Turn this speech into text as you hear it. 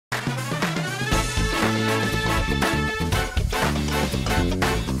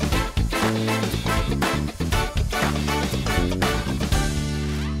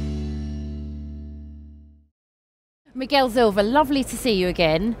Miguel Silva, lovely to see you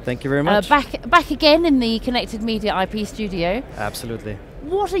again. Thank you very much. Back again in the Connected Media IP studio. Absolutely.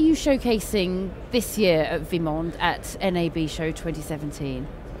 What are you showcasing this year at Vimond at NAB Show 2017?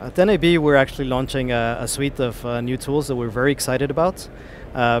 At NAB we're actually launching a suite of new tools that we're very excited about.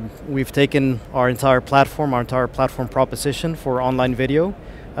 We've taken our entire platform proposition for online video,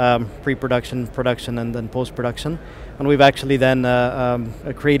 pre-production, production and then post-production. And we've actually then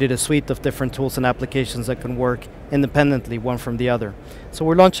created a suite of different tools and applications that can work independently, one from the other. So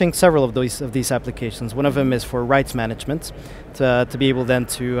we're launching several of these applications. One of them is for rights management, to be able then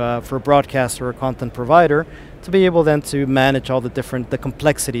to, for a broadcaster or a content provider, to be able then to manage all the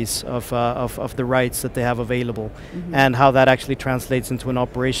complexities of the rights that they have available, and how that actually translates into an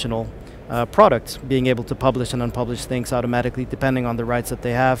operational product, being able to publish and unpublish things automatically depending on the rights that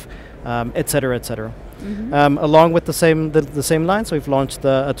they have, etc., etc. Along with the same lines, we've launched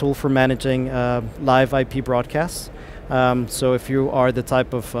a tool for managing live IP broadcasts. So if you are the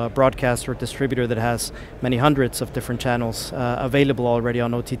type of broadcaster or distributor that has many hundreds of different channels available already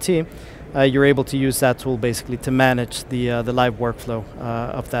on OTT, you're able to use that tool basically to manage the live workflow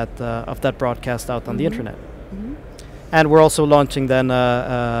of that broadcast out on the internet. And we're also launching then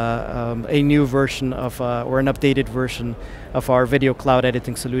a new version of, or an updated version of our video cloud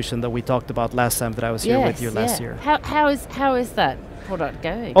editing solution that we talked about last time that I was here with you last year. How is that product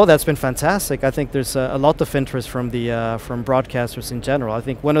going? Oh, that's been fantastic. I think there's a lot of interest from from broadcasters in general. I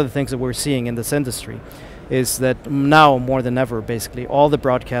think one of the things that we're seeing in this industry is that now more than ever, basically, all the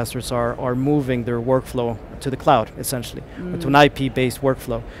broadcasters are moving their workflow to the cloud, essentially, to an IP-based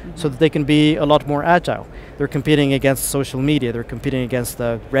workflow, so that they can be a lot more agile. They're competing against social media, they're competing against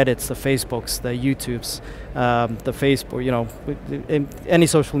the Reddits, the Facebooks, the YouTubes, the Facebook, you know, any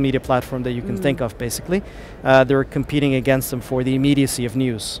social media platform that you can think of, basically. They're competing against them for the immediacy of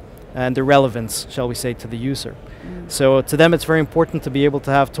news and the relevance, shall we say, to the user. So to them it's very important to be able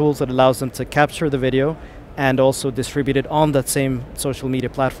to have tools that allows them to capture the video and also distribute it on that same social media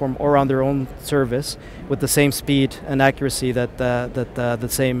platform or on their own service with the same speed and accuracy that the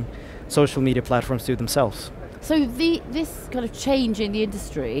same social media platforms do themselves. So this kind of change in the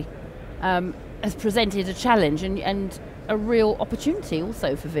industry has presented a challenge and a real opportunity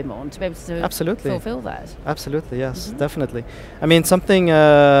also for Vimond to be able to fulfill that. Absolutely, yes, definitely. I mean, something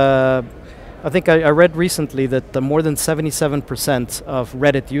I think I read recently that more than 77% of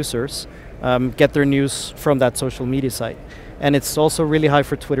Reddit users get their news from that social media site. And it's also really high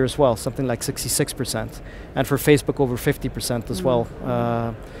for Twitter as well, something like 66%. And for Facebook, over 50% as well.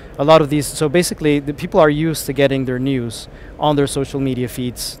 A lot of these, so basically the people are used to getting their news on their social media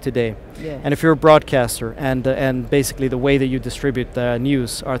feeds today. And if you're a broadcaster and basically the way that you distribute the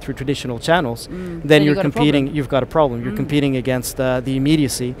news are through traditional channels, then you're competing, you've got a problem. You're competing against the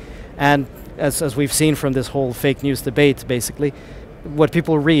immediacy. And as we've seen from this whole fake news debate, basically, what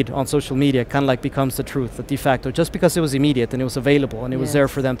people read on social media kind of like becomes the truth, the de facto, just because it was immediate and it was available and it was there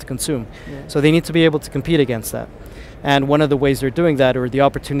for them to consume. So they need to be able to compete against that. And one of the ways they're doing that, or the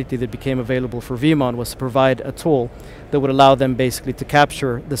opportunity that became available for Vimond, was to provide a tool that would allow them basically to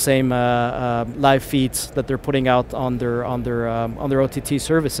capture the same live feeds that they're putting out on their OTT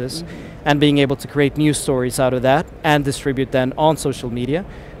services, and being able to create news stories out of that and distribute them on social media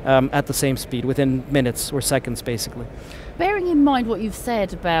at the same speed, within minutes or seconds, basically. Bearing in mind what you've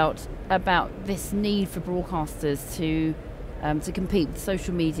said about this need for broadcasters to compete with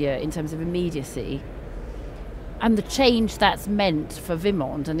social media in terms of immediacy, and the change that's meant for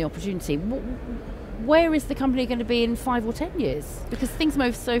Vimond and the opportunity, where is the company going to be in 5 or 10 years? Because things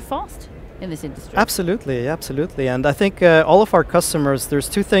move so fast in this industry. Absolutely, absolutely. And I think all of our customers, there's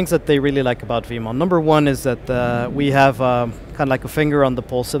two things that they really like about Vimond. Number one is that we have kind of like a finger on the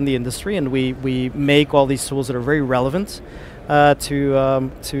pulse in the industry, and we make all these tools that are very relevant to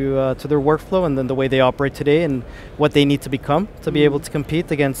their workflow and then the way they operate today and what they need to become to be able to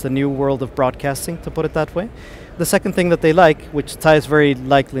compete against the new world of broadcasting, to put it that way. The second thing that they like, which ties very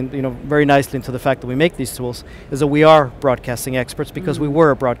nicely into the fact that we make these tools, is that we are broadcasting experts because we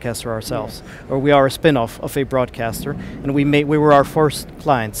were a broadcaster ourselves, or we are a spin-off of a broadcaster, and we were our first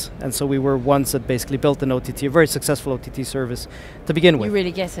clients, and so we were ones that basically built an OTT, a very successful OTT service to begin with. You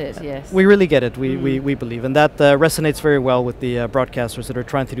really get it, yes. We really get it, we believe, and that resonates very well with the broadcasters that are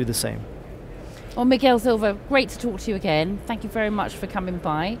trying to do the same. Well, Miguel Silva, great to talk to you again. Thank you very much for coming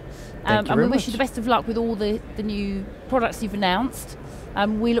by. And we wish you the best of luck with all the new products you've announced.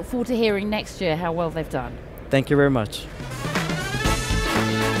 We look forward to hearing next year how well they've done. Thank you very much.